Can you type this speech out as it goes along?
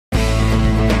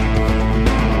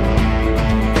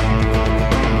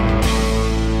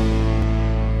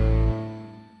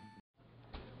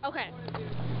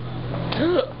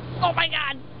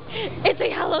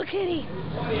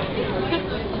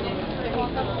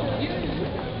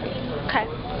Okay.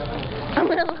 I'm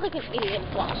gonna look like an idiot.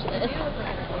 Watch this.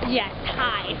 Yes,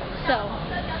 hi. So,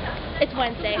 it's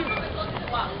Wednesday.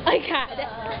 I got it.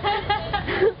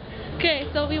 Okay,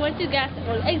 so we went to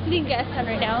we're exiting gas town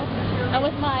right now. I'm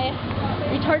with my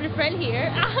retarded friend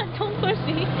here. Don't push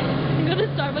me. I'm going to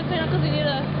Starbucks right now because we need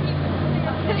to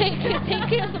take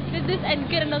care of some business and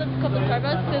get another cup of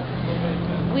Starbucks because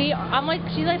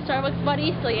she's my Starbucks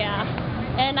buddy, so yeah.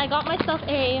 And I got myself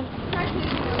a...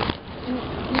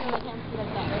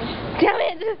 Damn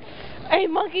it! A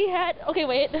monkey hat. Okay,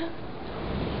 wait. Damn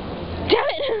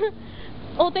it!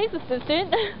 Oh, thanks,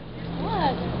 assistant.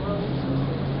 What?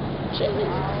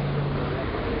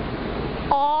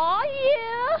 Aw,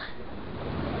 yeah!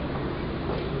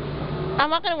 I'm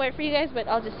not gonna wear it for you guys, but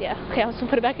I'll just, yeah. Okay, I'm just gonna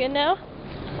put it back in now.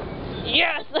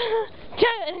 Yes!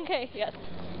 Okay, yes.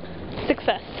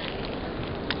 Success.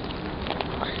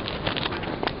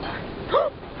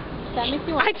 That makes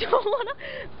you want I don't wanna.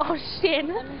 Oh shit.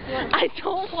 I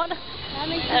don't wanna.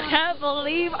 I can't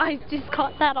believe I just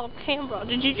caught that on camera.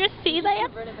 Did you just see that?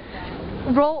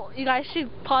 Roll. You guys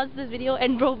should pause this video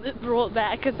and roll it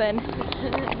back, cause then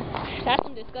that's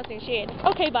some disgusting shit.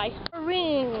 Okay, bye.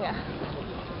 Ring.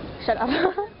 Shut up.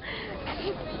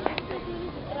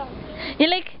 You're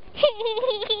like.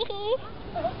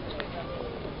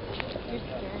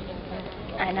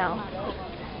 I know.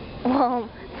 Well,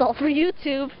 it's all for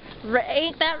YouTube.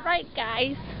 Ain't that right,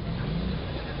 guys?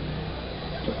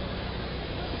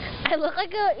 I look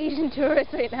like an Asian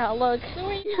tourist right now. Look. So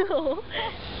are you.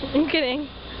 I'm kidding.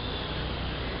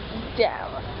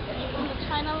 Damn. You from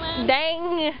China land?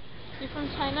 Dang. You from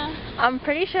China? I'm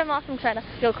pretty sure I'm not from China.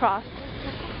 Yo, cross.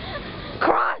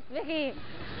 Cross, Vicky.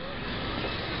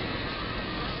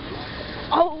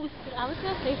 Oh. I was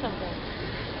gonna say something.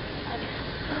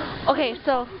 Okay,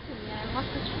 so.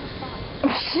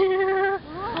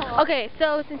 Okay,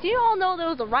 so since you all know there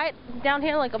was a riot down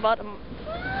here like about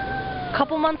a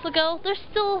couple months ago, there's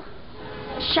still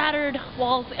shattered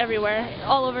walls everywhere,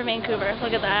 all over Vancouver.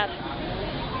 Look at that.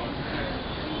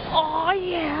 Oh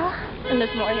yeah. And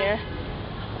there's more here.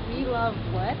 We love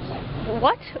what?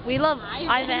 What? We love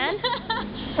Ivan?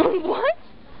 What?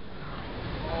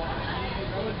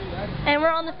 And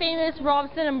we're on the famous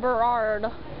Robson and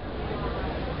Burrard.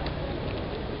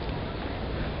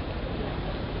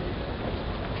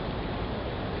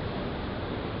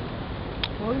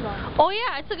 Oh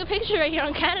yeah, I took a picture right here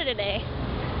on Canada Day.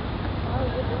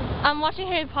 I'm watching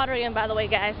Harry Potter again, by the way,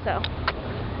 guys, so.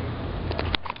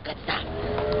 Good stuff.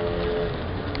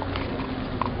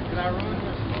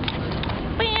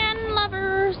 Fan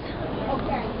lovers.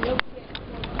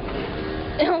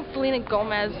 Selena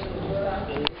Gomez.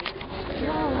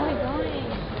 No, what are you going?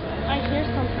 I hear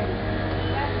something.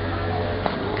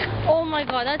 Oh my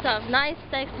god, that's a nice,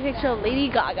 sexy picture of Lady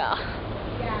Gaga.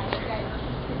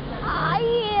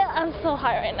 Yeah, I'm so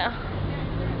high right now.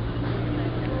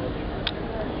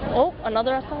 Oh,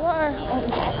 another SLR. Oh.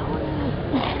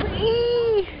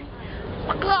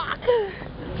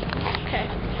 Okay.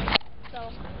 So,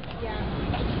 yeah.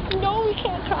 No, we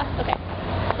can't cross. Okay.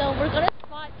 So we're gonna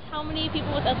spot how many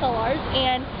people with SLRs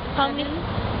and how many.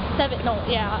 7. No,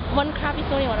 yeah. One crappy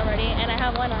Sony one already, and I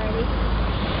have one already.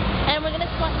 And we're gonna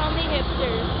spot how many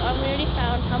hipsters. We already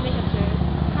found how many hipsters.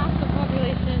 Half the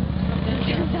population.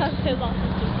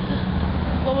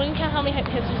 Well, we can count how many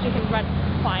hipsters we can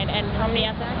find and how many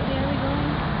Exactly are we going?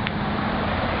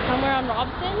 Somewhere on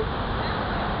Robson?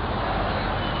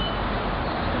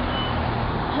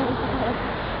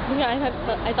 Yeah,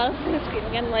 I thought I was going to scream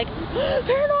again, like,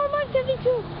 Paranormal Activity 2!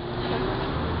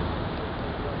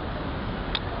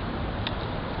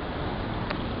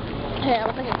 Hey, I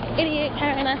was like an idiot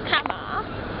carrying a camera.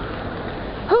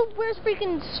 Who wears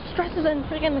freaking dresses in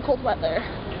freaking cold weather?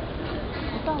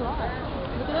 That's a lot.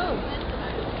 Look at those.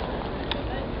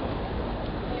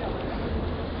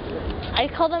 I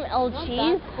call them LGs.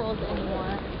 Not that cold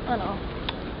anymore. I know.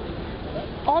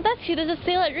 Oh, that's cute. There's a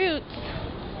sale at Roots.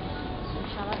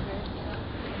 Shout out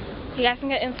her. You guys can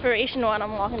get inspiration while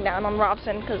I'm walking down on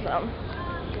Robson, because,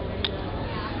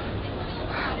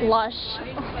 Lush.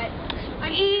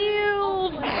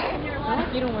 Ew!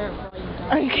 You don't wear it for all you die.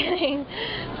 I'm kidding.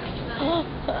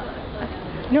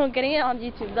 No, getting it on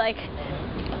YouTube, like,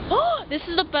 oh, this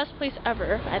is the best place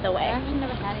ever, by the way. I've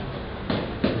never had it.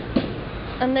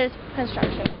 And there's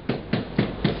construction.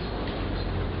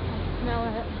 Smell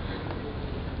it.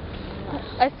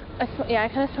 Yeah, I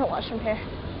kind of smell Lush from here.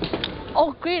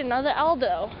 Oh, great, another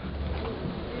Aldo.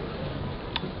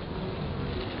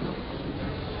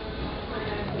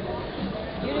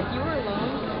 Dude, if you were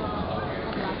alone,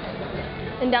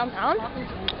 In downtown?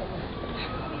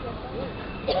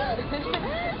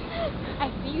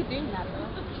 I see you doing that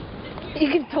though. You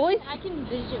can totally. I can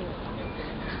visualize.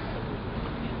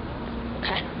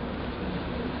 Okay.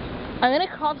 I'm gonna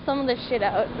crop some of this shit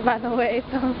out, by the way.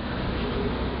 So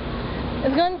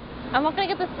I'm not gonna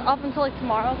get this up until like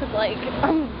tomorrow, cause like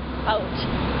I'm out.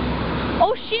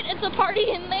 Oh shit! It's a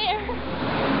party in there.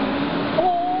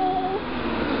 Oh.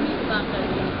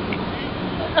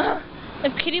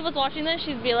 If Kitty was watching this,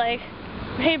 she'd be like,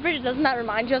 "Hey, Bridget, doesn't that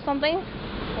remind you of something?"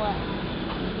 What?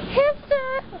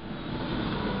 Hamster.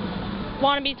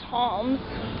 Wannabe Toms.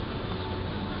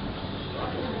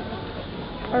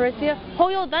 Aritzia. Oh,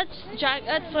 yo, that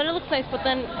sweater looks nice, but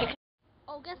then.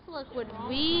 Oh, guess what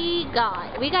we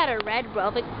got? We got a red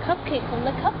velvet cupcake from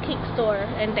the cupcake store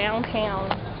in downtown.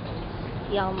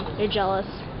 Yum. You're jealous.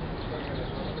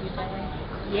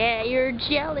 Yeah, you're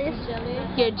jealous.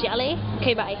 You're jelly?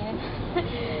 Okay, bye.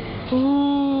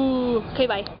 Ooh. Okay,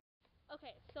 bye.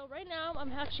 Okay, so right now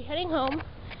I'm actually heading home.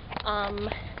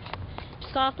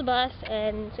 Just got off the bus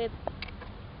and said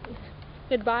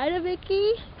goodbye to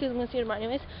Vicky, because I'm going to see her tomorrow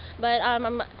anyways. But I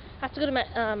have to go to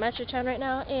Metrotown right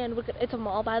now, and it's a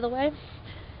mall, by the way.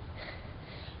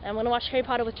 And I'm going to watch Harry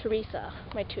Potter with Teresa,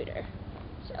 my tutor.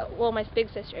 So, well, my big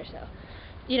sister, so,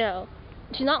 you know,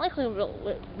 she's not like a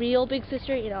real big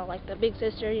sister, you know, like the big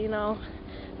sister, you know,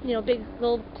 big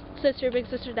little sister, big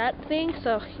sister, that thing.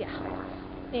 So, yeah.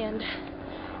 And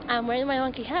I'm wearing my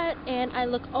monkey hat, and I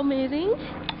look amazing.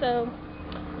 So,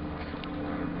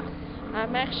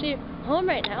 I'm actually home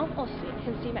right now. Oh, see, you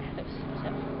can see my house. So,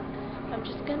 I'm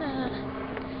just gonna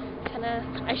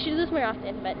I should do this more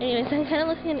often, but anyways, I'm kind of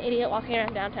looking like an idiot walking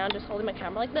around downtown just holding my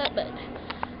camera like that, but,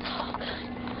 oh god.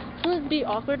 It's going to be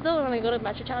awkward though when I go to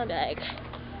Metrotown and be like,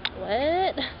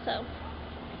 what? So,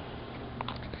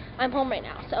 I'm home right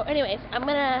now. So, anyways, I'm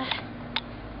gonna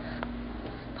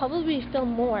probably film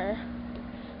more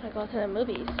when I go to the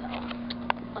movies, so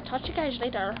I'll talk to you guys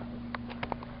later.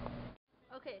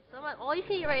 Okay, so I'm at all you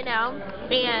can eat right now,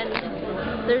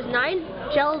 and there's 9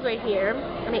 gels right here,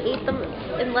 and I ate them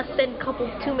in less than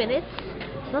 2 minutes.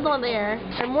 There's another one there,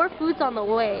 and more food's on the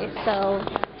way, so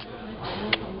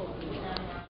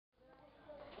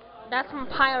that's some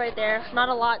pie right there. Not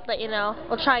a lot, but you know,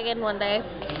 we'll try again one day.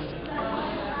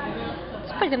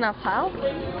 It's a big enough pile.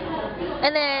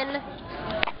 And then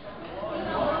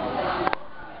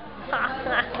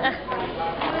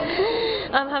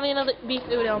I'm having another beef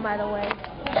udon, by the way.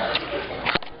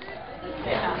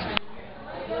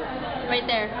 Right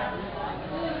there.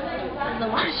 There's the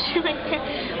washroom right there.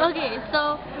 Okay,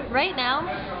 so right now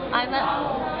I'm at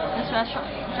this restaurant,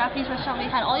 Japanese restaurant. We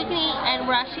had all you can eat, and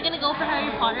we're actually gonna go for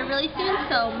Harry Potter really soon.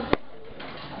 So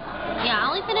yeah, I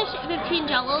only finished 15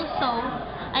 jellos, so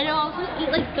I know I was gonna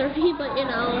eat like 30, but you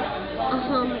know,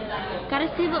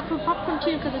 gotta save up for popcorn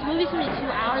too, because this movie's gonna be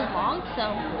 2 hours long. So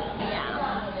yeah.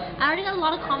 I already got a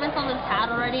lot of comments on this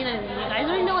hat already, and you guys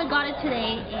already know I got it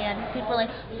today, and people are like,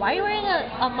 why are you wearing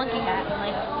a monkey hat? I'm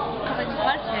like, because I just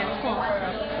got it today, it's cool. So,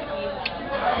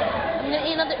 I'm going to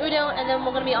eat another udon, and then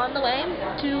we're going to be on the way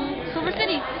to Silver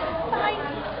City. Bye!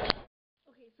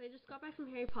 Okay, so I just got back from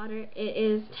Harry Potter. It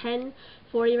is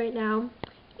 10:40 right now,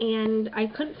 and I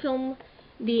couldn't film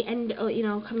the end, you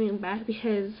know, coming back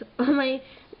because of my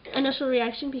initial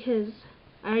reaction, because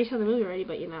I already saw the movie already,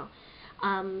 but you know,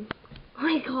 oh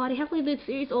my god, I can't believe the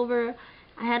series over.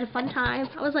 I had a fun time.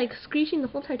 I was like screeching the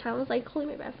whole entire time. I was like holding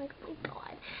my breath, like, oh my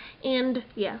god. And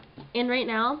yeah, and right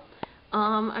now,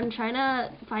 I'm trying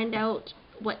to find out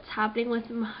what's happening with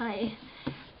my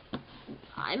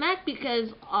iMac,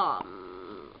 because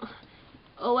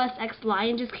OS X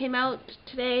Lion just came out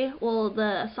today, well,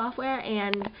 the software,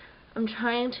 and I'm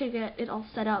trying to get it all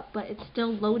set up, but it's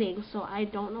still loading, so I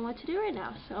don't know what to do right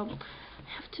now. So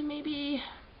I have to maybe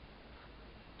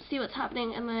see what's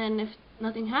happening, and then if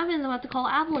nothing happens, I'll have to call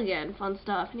Apple again. Fun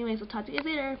stuff. Anyways, I'll talk to you guys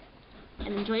later,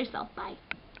 and enjoy yourself. Bye.